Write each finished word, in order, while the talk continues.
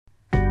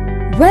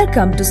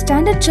Welcome to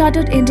Standard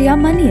Chartered India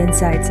Money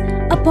Insights,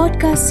 a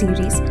podcast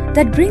series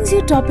that brings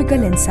you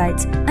topical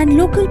insights and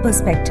local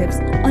perspectives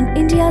on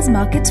India's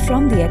markets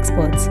from the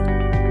experts.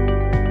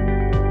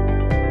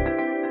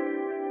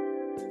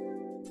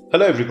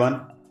 Hello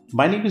everyone,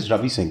 my name is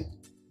Ravi Singh.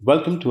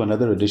 Welcome to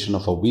another edition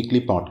of our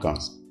weekly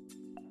podcast.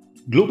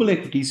 Global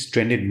equities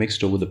trended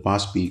mixed over the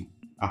past week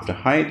after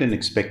higher than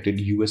expected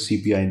US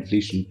CPI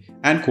inflation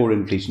and core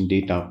inflation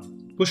data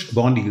pushed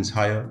bond yields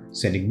higher,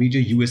 sending major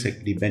US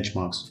equity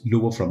benchmarks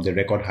lower from their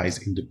record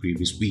highs in the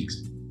previous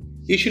weeks.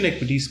 Asian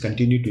equities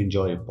continue to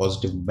enjoy a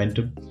positive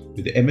momentum,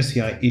 with the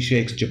MSCI Asia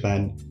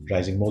ex-Japan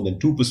rising more than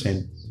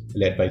 2%,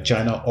 led by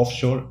China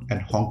offshore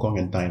and Hong Kong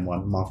and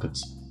Taiwan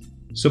markets,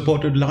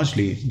 supported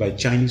largely by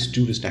Chinese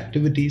tourist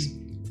activities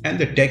and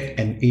the tech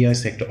and AI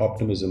sector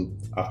optimism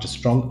after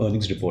strong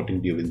earnings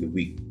reporting during the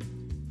week.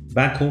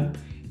 Back home,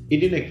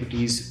 Indian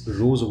equities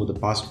rose over the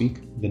past week.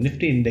 The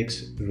Nifty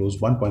index rose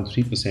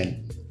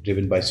 1.3%,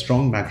 driven by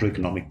strong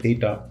macroeconomic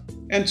data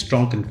and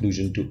strong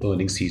conclusion to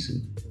earnings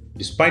season,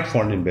 despite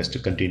foreign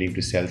investors continuing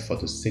to sell for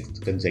the sixth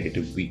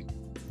consecutive week.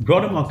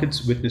 Broader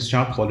markets witnessed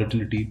sharp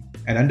volatility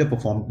and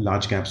underperformed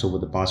large caps over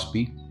the past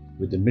week,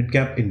 with the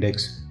mid-cap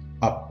index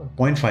up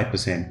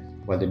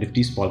 0.5%, while the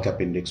Nifty small cap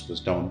index was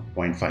down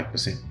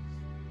 0.5%.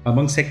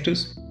 Among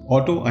sectors,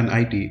 auto and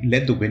IT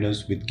led the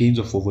winners with gains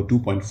of over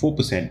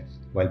 2.4%,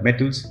 while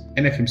metals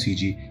and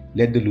FMCG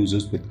led the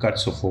losers with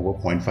cuts of over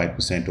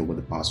 0.5% over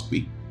the past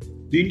week.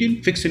 The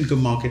Indian fixed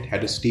income market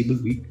had a stable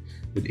week,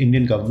 with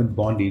Indian government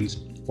bond yields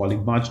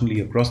falling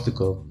marginally across the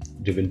curve,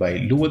 driven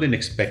by lower than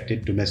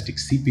expected domestic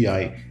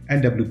CPI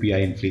and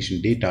WPI inflation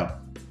data,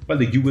 while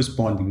the US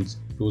bond yields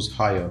rose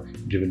higher,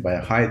 driven by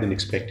a higher than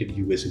expected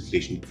US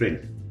inflation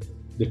print.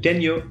 The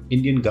 10-year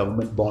Indian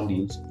government bond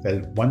yields fell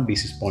 1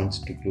 basis point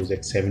to close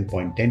at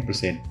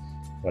 7.10%,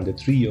 while the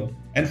 3-year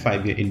and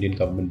 5-year Indian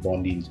government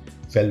bond yields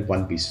fell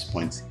 1 basis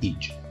point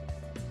each.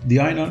 The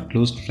INR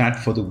closed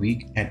flat for the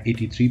week at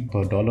 83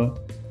 per dollar,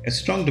 as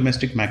strong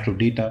domestic macro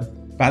data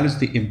balanced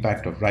the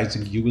impact of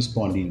rising US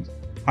bond yields,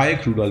 higher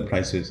crude oil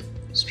prices,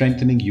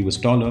 strengthening US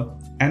dollar,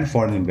 and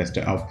foreign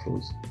investor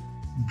outflows.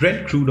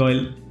 Brent crude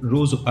oil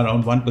rose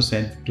around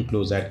 1% to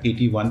close at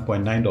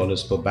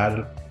 $81.9 per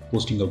barrel,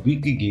 posting a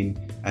weekly gain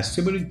as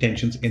simmering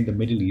tensions in the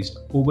Middle East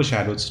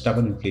overshadowed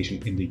stubborn inflation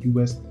in the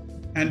US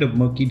and a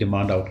murky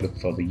demand outlook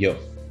for the year.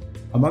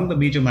 Among the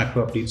major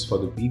macro updates for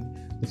the week,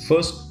 the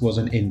first was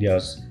on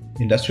India's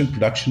industrial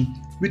production,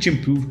 which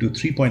improved to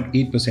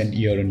 3.8%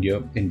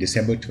 year-on-year in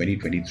December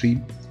 2023,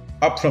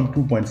 up from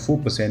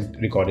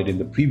 2.4% recorded in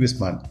the previous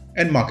month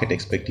and market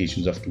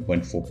expectations of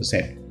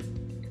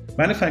 2.4%.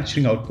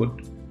 Manufacturing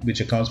output,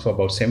 which accounts for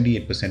about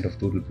 78% of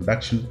total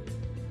production,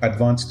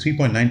 advanced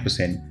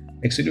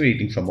 3.9%,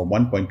 accelerating from a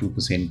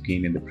 1.2%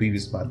 gain in the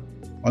previous month.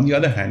 On the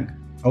other hand,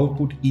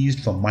 output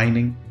eased for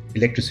mining,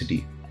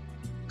 electricity.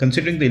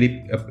 Considering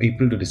the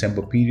April to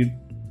December period,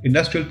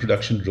 industrial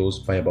production rose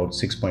by about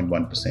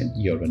 6.1%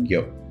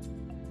 year-on-year.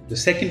 The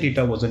second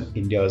data was on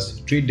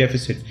India's trade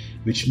deficit,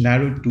 which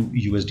narrowed to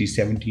USD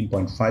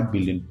 17.5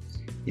 billion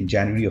in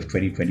January of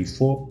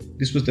 2024.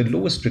 This was the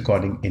lowest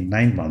recording in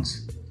 9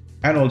 months,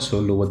 and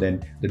also lower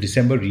than the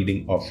December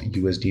reading of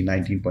USD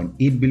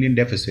 19.8 billion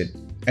deficit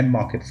and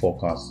market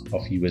forecasts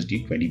of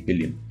USD 20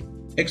 billion.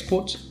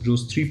 Exports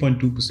rose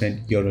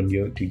 3.2%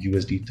 year-on-year to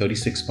USD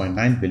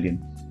 36.9 billion,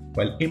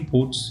 while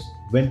imports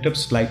went up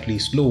slightly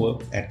slower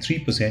at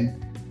 3%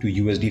 to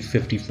USD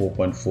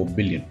 54.4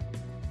 billion.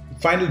 The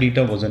final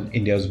data was on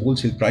India's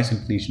wholesale price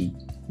inflation,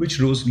 which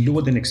rose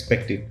lower than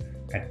expected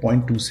at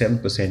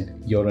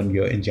 0.27%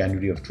 year-on-year in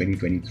January of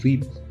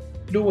 2023,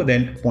 lower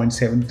than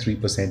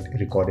 0.73%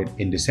 recorded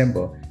in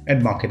December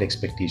and market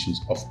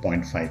expectations of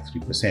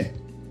 0.53%.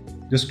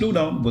 The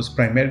slowdown was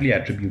primarily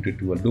attributed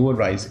to a lower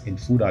rise in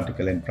food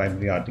article and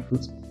primary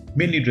articles,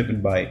 mainly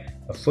driven by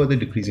a further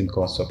decrease in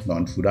costs of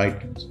non-food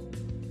items.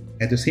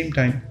 At the same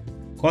time,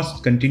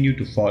 costs continue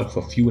to fall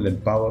for fuel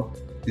and power,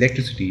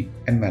 electricity,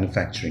 and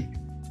manufacturing.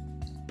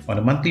 On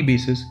a monthly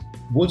basis,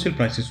 wholesale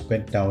prices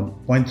went down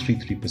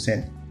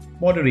 0.33%,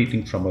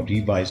 moderating from a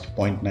revised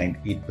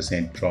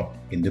 0.98% drop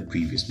in the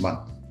previous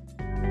month.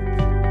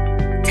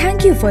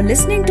 Thank you for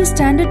listening to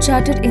Standard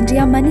Chartered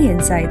India Money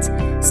Insights.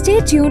 Stay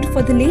tuned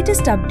for the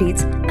latest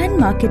updates and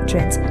market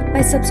trends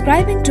by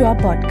subscribing to our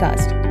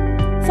podcast.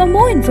 For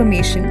more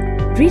information,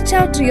 reach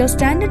out to your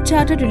Standard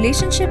Chartered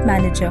Relationship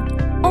Manager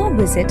or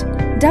visit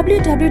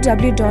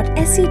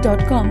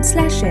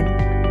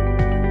www.se.com/in.